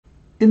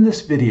In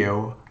this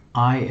video,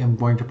 I am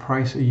going to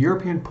price a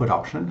European put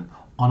option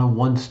on a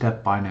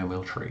one-step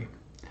binomial tree.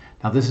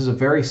 Now this is a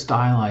very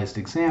stylized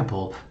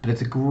example, but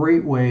it's a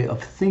great way of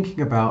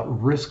thinking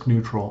about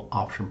risk-neutral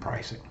option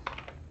pricing.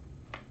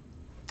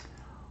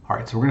 All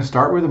right, so we're going to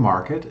start with the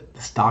market.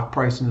 The stock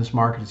price in this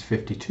market is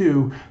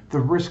 52. The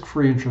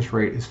risk-free interest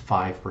rate is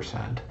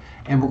 5%.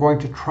 And we're going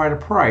to try to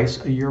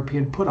price a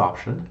European put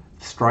option.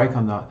 The strike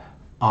on the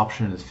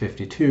option is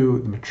 52.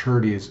 The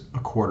maturity is a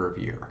quarter of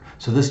a year.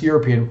 So this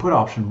European put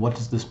option, what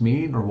does this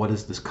mean, or what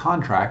is this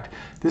contract?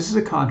 This is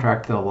a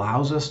contract that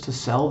allows us to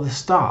sell the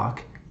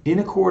stock in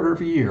a quarter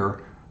of a year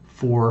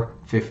for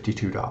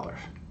 $52.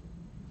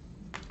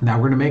 Now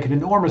we're going to make an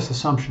enormous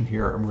assumption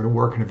here, and we're going to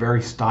work in a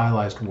very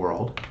stylized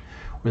world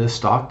where the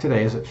stock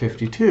today is at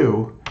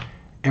 52,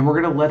 and we're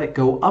going to let it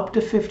go up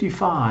to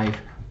 55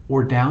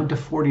 or down to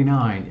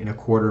 49 in a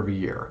quarter of a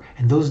year.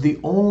 And those are the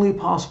only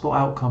possible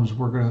outcomes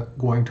we're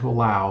going to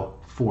allow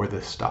for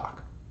this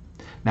stock.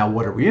 Now,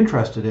 what are we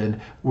interested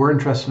in? We're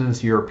interested in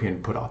this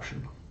European put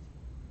option.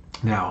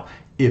 Now,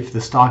 if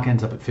the stock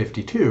ends up at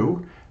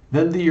 52,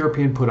 then the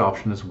European put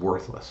option is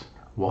worthless.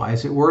 Why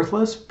is it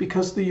worthless?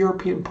 Because the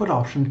European put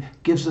option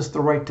gives us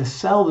the right to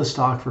sell the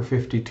stock for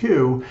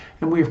 52,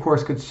 and we of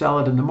course could sell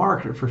it in the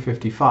market for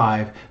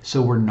 55,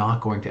 so we're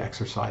not going to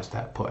exercise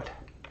that put.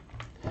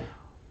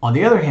 On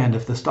the other hand,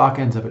 if the stock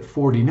ends up at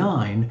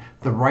 49,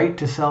 the right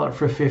to sell it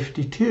for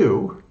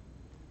 52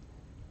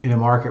 in a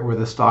market where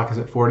the stock is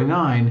at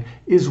 49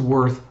 is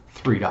worth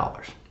 $3.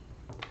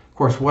 Of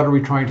course, what are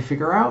we trying to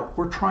figure out?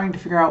 We're trying to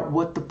figure out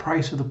what the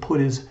price of the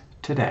put is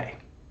today.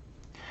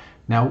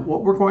 Now,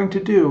 what we're going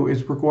to do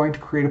is we're going to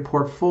create a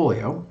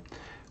portfolio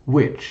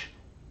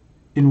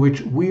in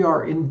which we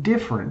are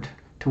indifferent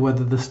to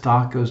whether the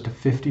stock goes to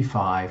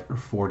 55 or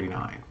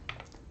 49.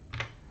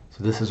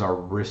 So this is our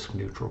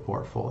risk-neutral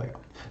portfolio.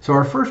 So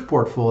our first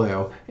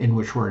portfolio in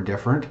which we're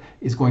indifferent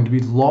is going to be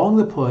long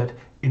the put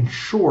and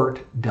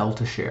short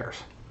delta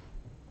shares.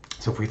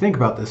 So if we think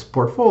about this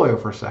portfolio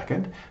for a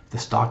second, if the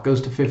stock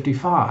goes to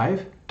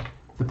 55,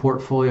 the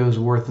portfolio is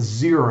worth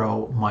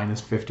 0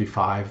 minus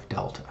 55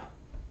 delta.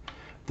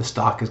 The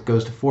stock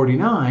goes to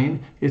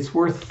 49, it's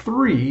worth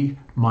 3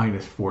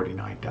 minus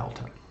 49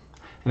 delta.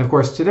 And of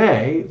course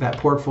today, that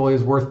portfolio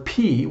is worth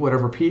P,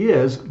 whatever P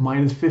is,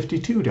 minus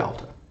 52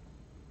 delta.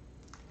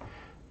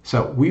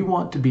 So we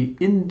want to be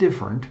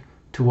indifferent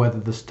to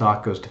whether the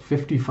stock goes to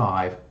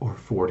 55 or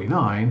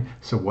 49.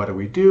 So what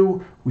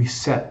do? We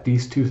set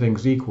these two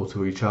things equal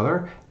to each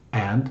other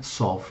and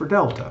solve for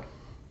delta.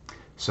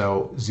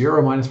 So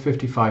 0 minus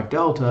 55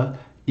 delta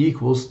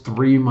equals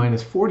 3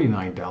 minus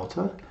 49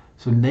 delta.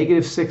 So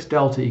negative 6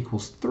 delta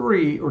equals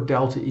 3, or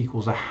delta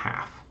equals a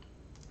half.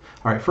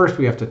 All right, first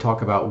we have to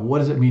talk about what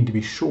does it mean to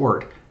be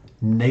short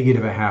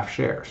negative a half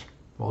shares.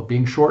 Well,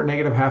 being short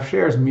negative half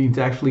shares means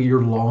actually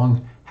you're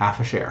long half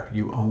a share.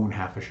 You own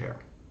half a share.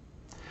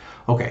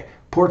 Okay,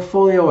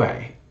 portfolio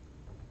A.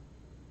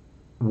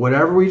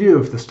 Whatever we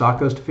do, if the stock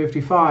goes to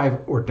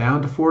 55 or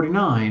down to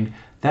 49,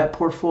 that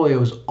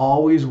portfolio is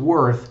always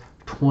worth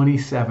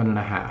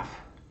 27.5.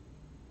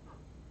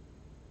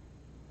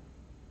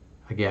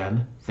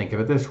 Again, think of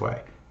it this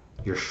way.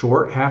 You're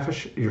short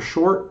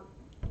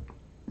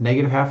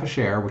negative half a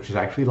share, which is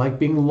actually like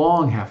being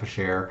long half a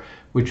share,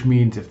 which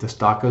means if the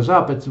stock goes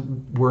up, it's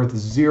worth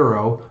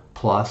 0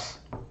 plus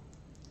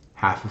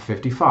half of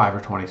 55, or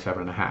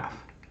 27.5.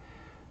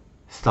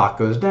 Stock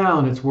goes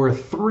down, it's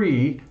worth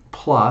 3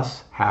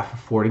 plus half of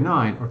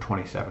 49, or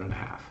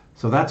 27.5.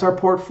 So that's our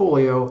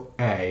portfolio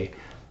A.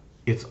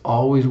 It's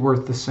always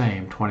worth the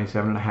same,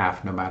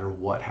 27.5, no matter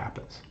what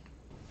happens.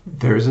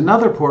 There's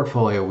another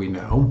portfolio we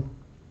know,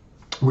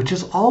 which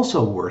is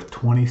also worth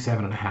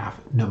 27.5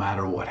 no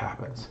matter what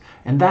happens.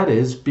 And that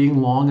is being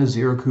long a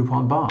zero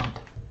coupon bond,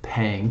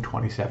 paying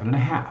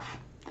 27.5.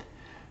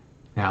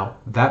 Now,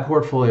 that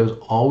portfolio is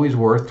always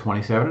worth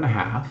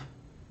 27.5,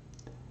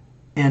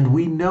 and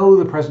we know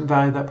the present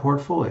value of that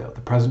portfolio. The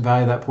present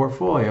value of that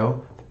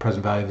portfolio, the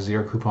present value of a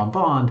zero coupon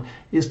bond,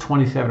 is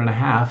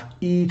 27.5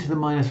 e to the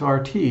minus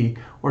RT,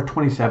 or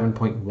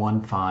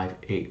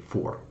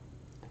 27.1584.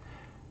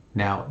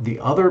 Now, the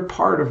other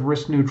part of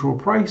risk-neutral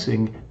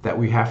pricing that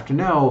we have to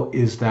know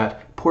is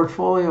that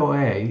portfolio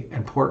A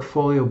and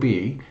portfolio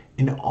B,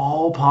 in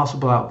all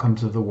possible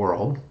outcomes of the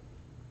world,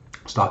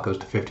 stock goes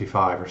to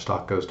 55 or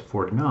stock goes to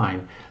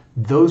 49,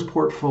 those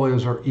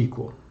portfolios are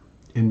equal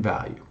in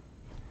value.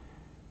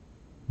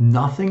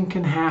 Nothing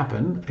can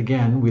happen,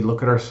 again, we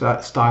look at our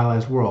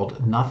stylized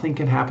world, nothing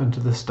can happen to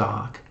the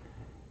stock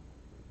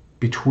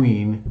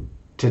between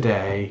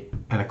today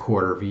and a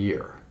quarter of a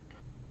year.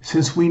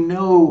 Since we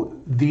know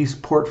these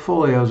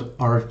portfolios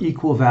are of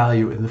equal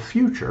value in the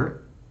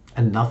future,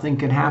 and nothing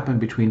can happen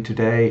between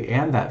today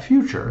and that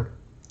future,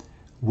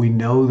 we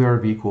know they're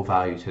of equal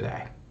value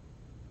today.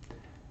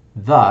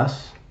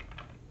 Thus,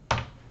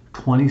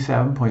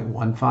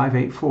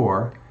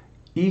 27.1584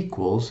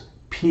 equals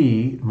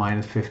P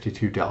minus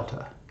 52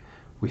 delta.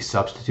 We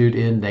substitute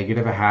in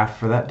negative a half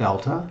for that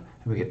delta,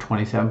 and we get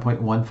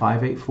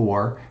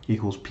 27.1584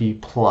 equals P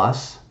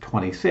plus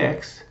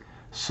 26.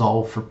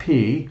 Solve for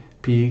P,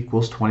 P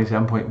equals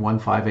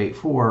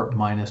 27.1584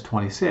 minus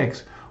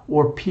 26,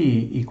 or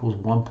P equals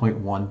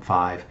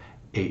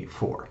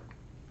 1.1584.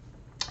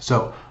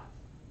 So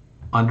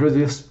under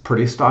this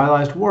pretty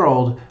stylized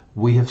world,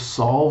 we have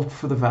solved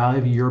for the value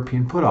of a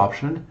European put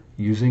option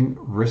using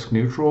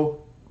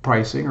risk-neutral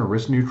pricing or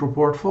risk-neutral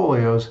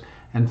portfolios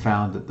and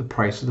found that the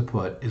price of the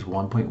put is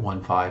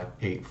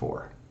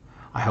 1.1584.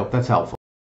 I hope that's helpful.